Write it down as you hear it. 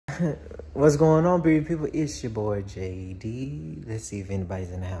What's going on, beauty people? It's your boy JD. Let's see if anybody's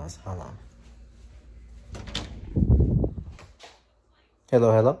in the house. Hold on.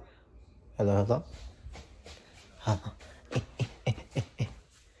 Hello, hello. Hello, hello.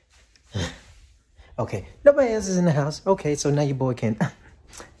 Okay, nobody else is in the house. Okay, so now your boy can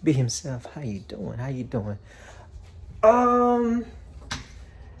be himself. How you doing? How you doing?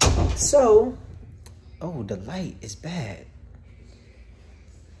 So, oh, the light is bad.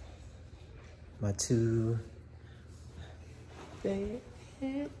 My two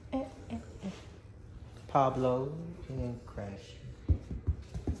Pablo and Crash.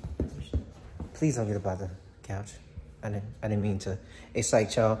 Please don't get up out the couch. I didn't mean to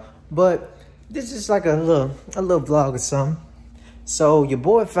excite y'all, but this is like a little vlog or something. So your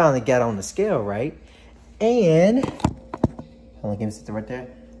boy finally got on the scale, right? And hold on, give me sit right there.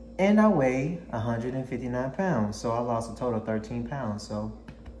 And I weigh 159 pounds, so I lost a total of 13 pounds. So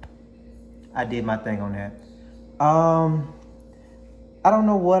I did my thing on that. I don't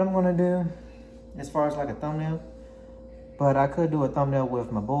know what I'm gonna do as far as like a thumbnail, but I could do a thumbnail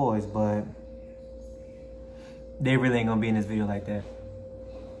with my boys, but they really ain't gonna be in this video like that.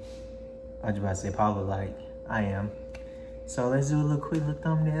 I was about to say Pablo like I am. So let's do a little quick little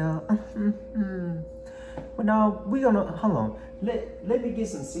thumbnail. But no, we gonna hold on. Let me get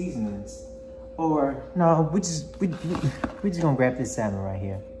some seasonings. Or no, we just gonna grab this salmon right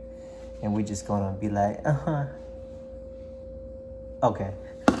here. And we're just gonna be like, okay.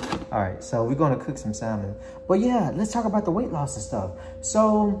 All right, so we're gonna cook some salmon. But yeah, let's talk about the weight loss and stuff.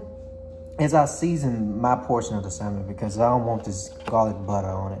 So, as I season my portion of the salmon, because I don't want this garlic butter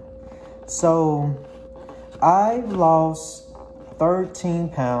on it. So, I've lost 13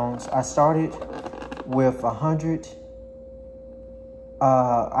 pounds. I started with 100.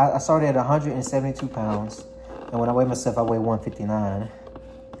 I started at 172 pounds. And when I weigh myself, I weigh 159.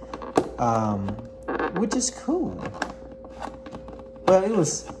 Which is cool. Well, it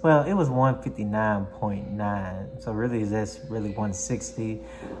was 159.9. So really, that's really 160.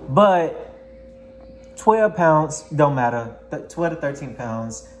 But 12 pounds, don't matter. 12 to 13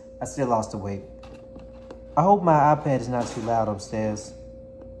 pounds, I still lost the weight. I hope my iPad is not too loud upstairs.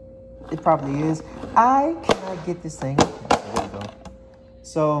 It probably is. I cannot get this thing. There we go.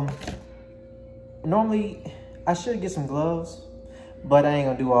 So, normally, I should get some gloves, but I ain't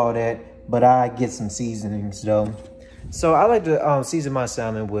gonna do all that. But I get some seasonings though. So I like to season my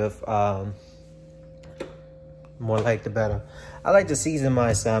salmon with, more like the better. I like to season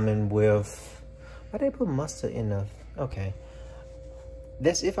my salmon with, why they put mustard in the, okay.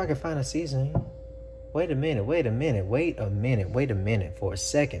 That's if I can find a seasoning. Wait a minute for a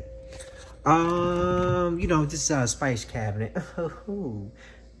second. You know, this is our spice cabinet.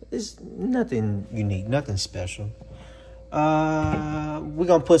 It's nothing unique, nothing special. We're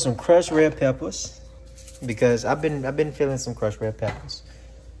gonna put some crushed red peppers because I've been feeling some crushed red peppers.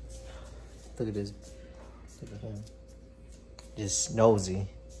 Look at this. Look at him. Just nosy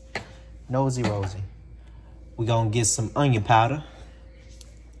Rosie. We're gonna get some onion powder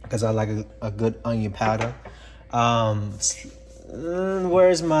because I like a good onion powder.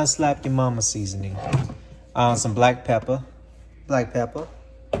 Where's my slap your mama seasoning? Some black pepper.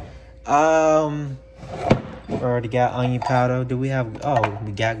 We already got onion powder. Do we have, oh,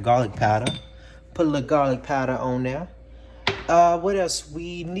 we got garlic powder. Put a little garlic powder on there. What else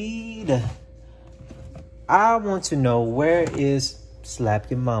we need? I want to know, where is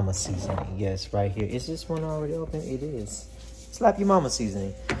Slap Your Mama seasoning? Yes, right here. Is this one already open? It is. Slap Your Mama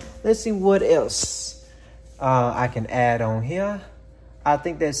seasoning. Let's see what else I can add on here. I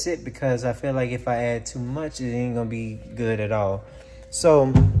think that's it, because I feel like if I add too much, it ain't gonna be good at all.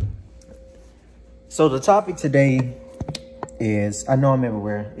 So the topic today is, I know I'm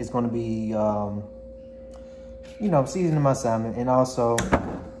everywhere. It's going to be, you know, seasoning my salmon, and also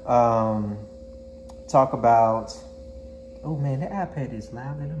talk about, oh man, that iPad is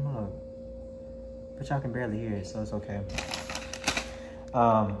loud in the mug. But y'all can barely hear it, so it's okay.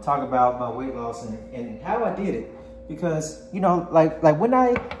 Talk about my weight loss and how I did it. Because, you know, like when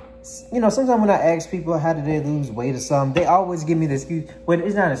I, you know, sometimes when I ask people how did they lose weight or something, they always give me the excuse. Well,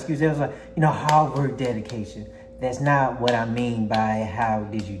 it's not an excuse. They was like, you know, hard work, dedication. That's not what I mean by how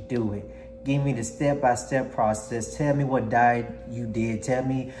did you do it. Give me the step-by-step process. Tell me what diet you did. Tell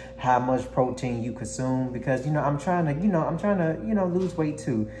me how much protein you consume. Because, you know, I'm trying to lose weight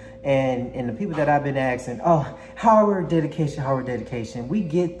too. And the people that I've been asking, oh, hard work, dedication. We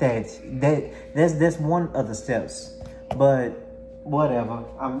get that. That's one of the steps. But whatever.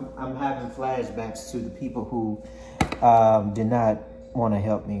 I'm having flashbacks to the people who did not want to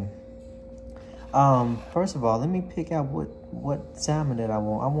help me. First of all, let me pick out what what salmon that I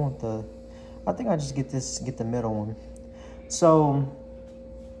want. I want the, I think I just get the middle one. So,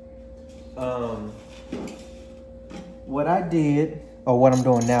 what I did, or what I'm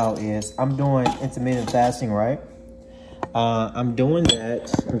doing now is, I'm doing intermittent fasting, right? I'm doing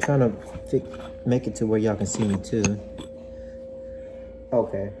that. I'm trying to make it to where y'all can see me too.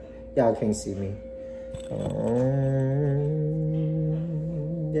 Okay, y'all can't see me.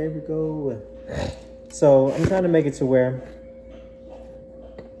 There we go. So I'm trying to make it to where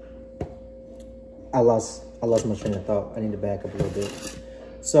I lost my train of thought. I need to back up a little bit.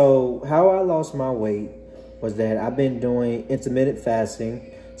 So how I lost my weight was that I've been doing intermittent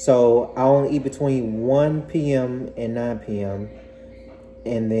fasting. So I only eat between 1 p.m. and 9 p.m.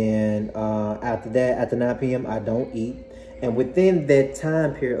 And then after that, after 9 p.m., I don't eat. And within that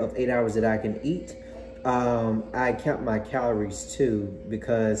time period of 8 hours that I can eat, I count my calories too,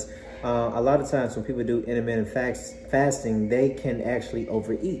 because a lot of times when people do intermittent fasting, they can actually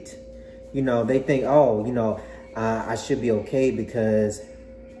overeat. You know, they think, oh, you know, I should be okay because,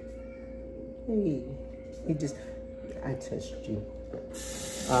 hey, I touched you.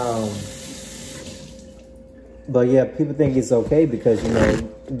 But yeah, people think it's okay because, you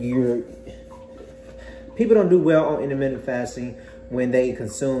know, people don't do well on intermittent fasting when they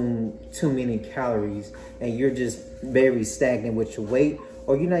consume too many calories and you're just very stagnant with your weight,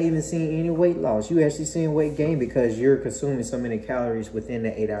 or you're not even seeing any weight loss. You're actually seeing weight gain because you're consuming so many calories within the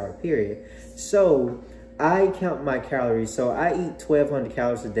 8-hour period. So I count my calories. So I eat 1,200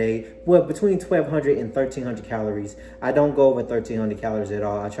 calories a day. Well, between 1,200 and 1,300 calories. I don't go over 1,300 calories at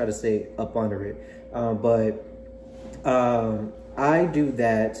all. I try to stay up under it. I do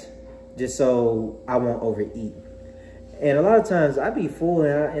that just so I won't overeat. And a lot of times I be full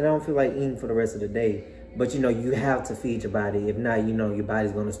and I don't feel like eating for the rest of the day. But, you know, you have to feed your body. If not, you know, your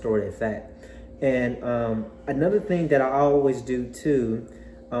body's going to store that fat. And another thing that I always do, too,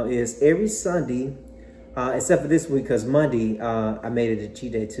 is every Sunday, except for this week, because Monday, I made it a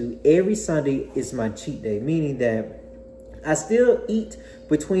cheat day, too. Every Sunday is my cheat day, meaning that I still eat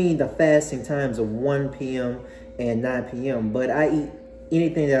between the fasting times of 1 p.m. and 9 p.m., but I eat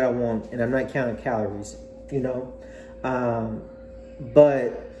anything that I want, and I'm not counting calories, you know.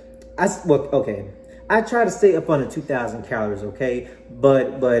 Okay. I try to stay up under 2,000 calories, okay?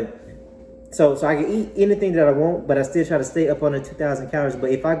 So I can eat anything that I want, but I still try to stay up under 2,000 calories. But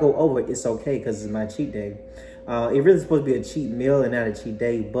if I go over, it's okay because it's my cheat day. It really supposed to be a cheat meal and not a cheat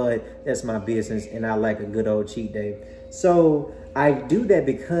day, but that's my business, and I like a good old cheat day. So I do that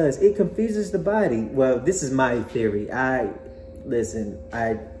because it confuses the body. Well, this is my theory. I'm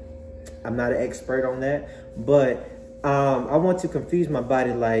not an expert on that, but I want to confuse my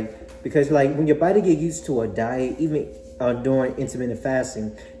body, because when your body get used to a diet, even during intermittent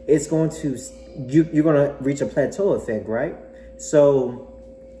fasting, it's going to, you're going to reach a plateau effect, right? So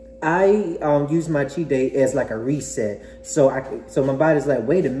I use my cheat day as like a reset. So my body's like,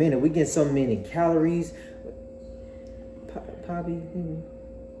 wait a minute, we get so many calories. Poppy,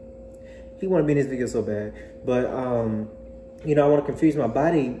 he want to be in this video so bad, but you know, I want to confuse my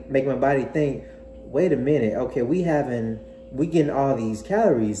body, make my body think, wait a minute, okay, we getting all these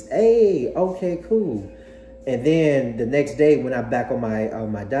calories. Hey, okay, cool. And then the next day when I'm back on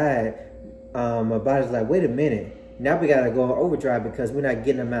my diet, my body's like, wait a minute, now we gotta go on overdrive because we're not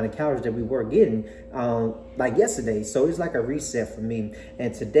getting the amount of calories that we were getting like yesterday. So it's like a reset for me.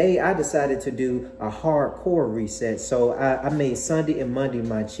 And today I decided to do a hardcore reset. So I made Sunday and Monday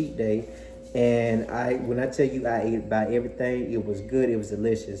my cheat day. And when I tell you I ate about everything, it was good, it was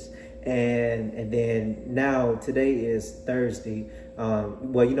delicious. And then now today is Thursday.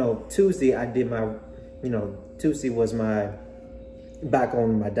 Well, you know, Tuesday I did my, you know, Tuesday was my back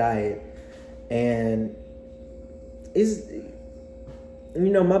on my diet, and it's,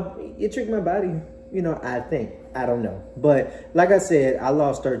 you know, it tricked my body, you know, I think, I don't know. But like I said, I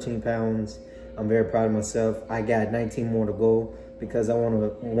lost 13 pounds. I'm very proud of myself. I got 19 more to go because I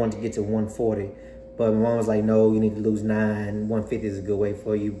want to get to 140. But my mom was like, no, you need to lose 9. 150 is a good way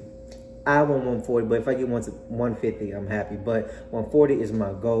for you. I want 140, but if I get 150, I'm happy. But 140 is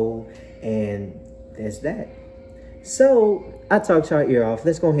my goal, and that's that. So I talked y'all ear off.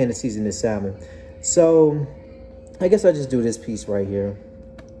 Let's go ahead and season this salmon. So I guess I'll just do this piece right here.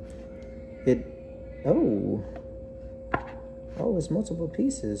 Oh, it's multiple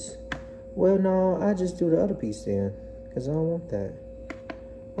pieces. Well, no, I just do the other piece then, because I don't want that.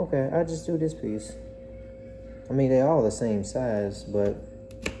 Okay, I just do this piece. I mean, they're all the same size, but...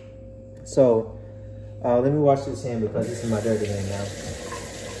 So, let me wash this hand because this is my dirty hand now.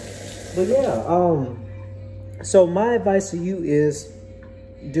 But yeah, so my advice to you is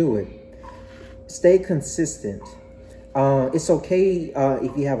do it. Stay consistent. It's okay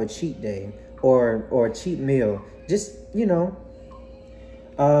if you have a cheat day or a cheat meal. Just, you know,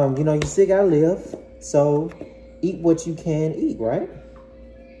 you still gotta live. So eat what you can eat, right?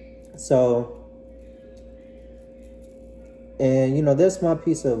 So, and, you know, that's my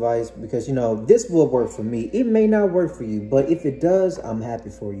piece of advice because, you know, this will work for me. It may not work for you, but if it does, I'm happy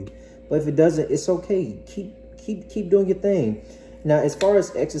for you. But if it doesn't, it's okay. Keep doing your thing. Now, as far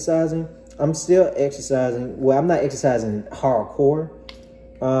as exercising, I'm still exercising. Well, I'm not exercising hardcore.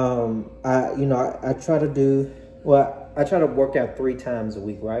 I try to do, well, I try to work out 3 times a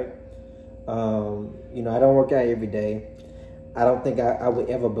week, right? You know, I don't work out every day. I don't think I would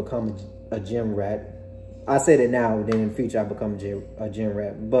ever become a gym rat. I say that now, then in the future I become a gym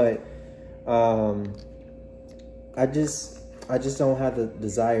rat. But I just don't have the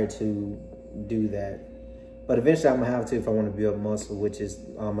desire to do that. But eventually I'm gonna have to if I want to build muscle, which is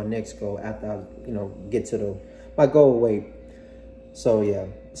my next goal after I, you know, get to my goal weight. So yeah.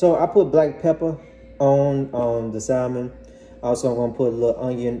 So I put black pepper on the salmon. Also, I'm gonna put a little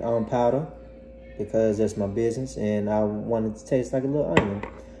onion powder because that's my business, and I want it to taste like a little onion.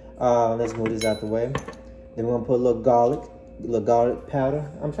 Let's move this out the way. Then we're gonna put a little garlic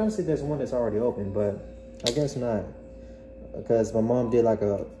powder. I'm trying to see if there's one that's already open, but I guess not, because my mom did like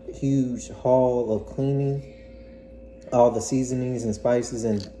a huge haul of cleaning all the seasonings and spices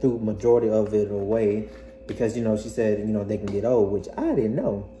and threw majority of it away because, you know, she said, you know, they can get old, which I didn't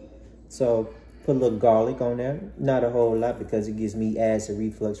know. So put a little garlic on there, not a whole lot because it gives me acid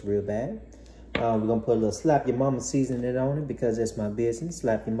reflux real bad. We're gonna put a little slap your mama seasoning on it because that's my business.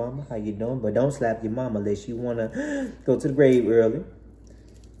 Slap your mama, how you doing? But don't slap your mama unless you wanna go to the grave early.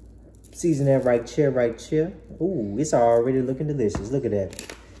 Season that right chair. Ooh, it's already looking delicious. Look at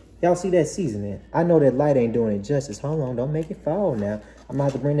that. Y'all see that seasoning? I know that light ain't doing it justice. Hold on, don't make it fall now. I'm gonna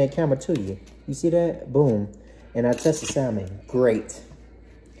have to bring that camera to you. You see that? Boom. And I touched the salmon. Great.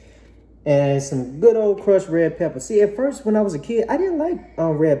 And some good old crushed red pepper. See, at first when I was a kid, I didn't like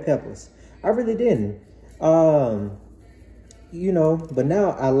red peppers. I really didn't. You know, but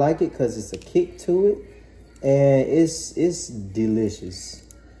now I like it because it's a kick to it. And it's delicious.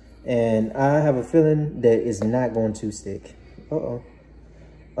 And I have a feeling that it's not going to stick. Uh-oh.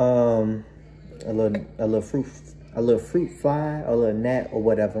 A little fruit fly, a little gnat or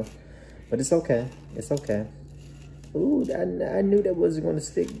whatever. But it's okay. It's okay. Ooh, I knew that wasn't going to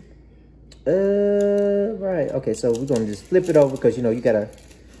stick. Right. Okay, so we're going to just flip it over because, you know, you gotta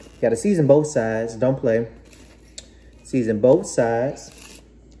season both sides. Don't play. Season both sides.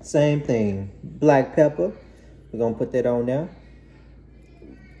 Same thing. Black pepper. We're going to put that on there.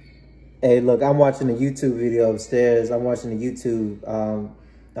 Hey, look, I'm watching a YouTube video upstairs. I'm watching the YouTube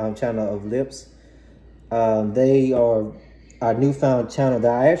channel of Lips. They are our newfound channel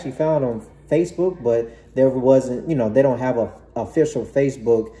that I actually found on Facebook, but there wasn't, you know, they don't have a official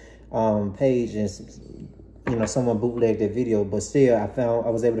Facebook page, and, you know, someone bootlegged their video, but still I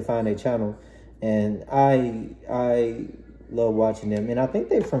was able to find their channel, and I love watching them. And I think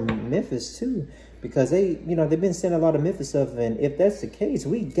they're from Memphis too, because they, you know, they've been sending a lot of Memphis stuff. And if that's the case,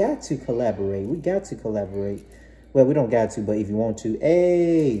 we got to collaborate. Well, we don't got to, but if you want to,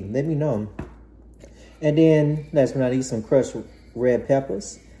 hey, let me know. And then last but not least, some crushed red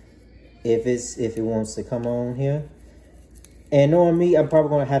peppers, if it wants to come on here. And knowing me, I'm probably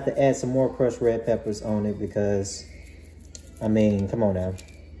gonna have to add some more crushed red peppers on it because, I mean, come on now.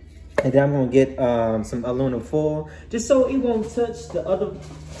 And then I'm gonna get some aluminum foil just so it won't touch the other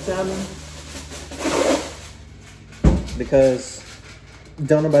salmon, because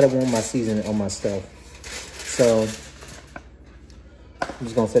don't nobody want my seasoning on my stuff. So I'm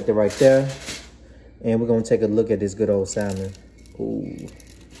just gonna set that right there, and we're gonna take a look at this good old salmon. Ooh.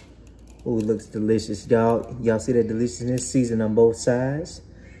 Ooh, it looks delicious, y'all. Y'all see that deliciousness? Seasoned on both sides,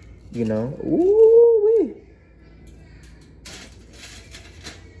 you know. Ooh-wee.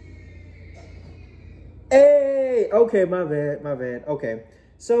 Hey, okay, my bad. Okay,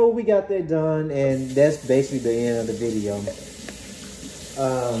 so we got that done, and that's basically the end of the video.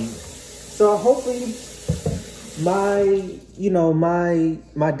 So hopefully my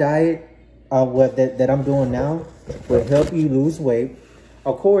diet that I'm doing now will help you lose weight.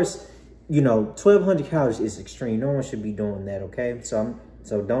 Of course, you know, 1,200 calories is extreme. No one should be doing that, okay? So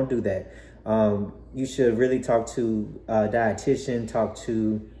don't do that. You should really talk to a dietitian, talk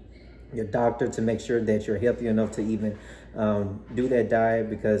to your doctor to make sure that you're healthy enough to even do that diet,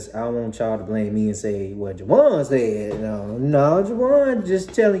 because I don't want y'all to blame me and say, well, Jawan said. No, Jawan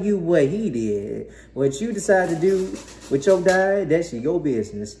just telling you what he did. What you decide to do with your diet, that's your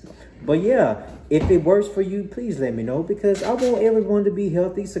business. But yeah, if it works for you, please let me know, because I want everyone to be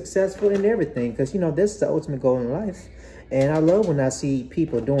healthy, successful, and everything, because, you know, that's the ultimate goal in life. And I love when I see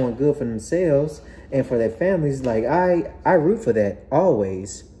people doing good for themselves and for their families. Like, I root for that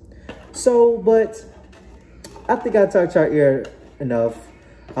always. So, but I think I talked your ear enough.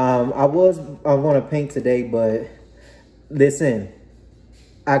 I'm going to paint today, but listen,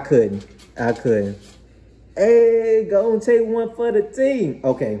 I couldn't. Hey, go and take one for the team.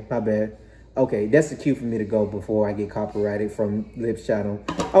 Okay, my bad. Okay, that's the cue for me to go before I get copyrighted from Lips Channel.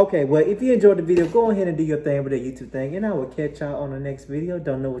 Okay, well, if you enjoyed the video, go ahead and do your thing with the YouTube thing, and I will catch y'all on the next video.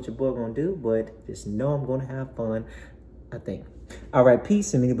 Don't know what your boy gonna do, but just know I'm gonna have fun, I think. All right,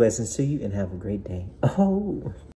 peace and many blessings to you, and have a great day. Oh.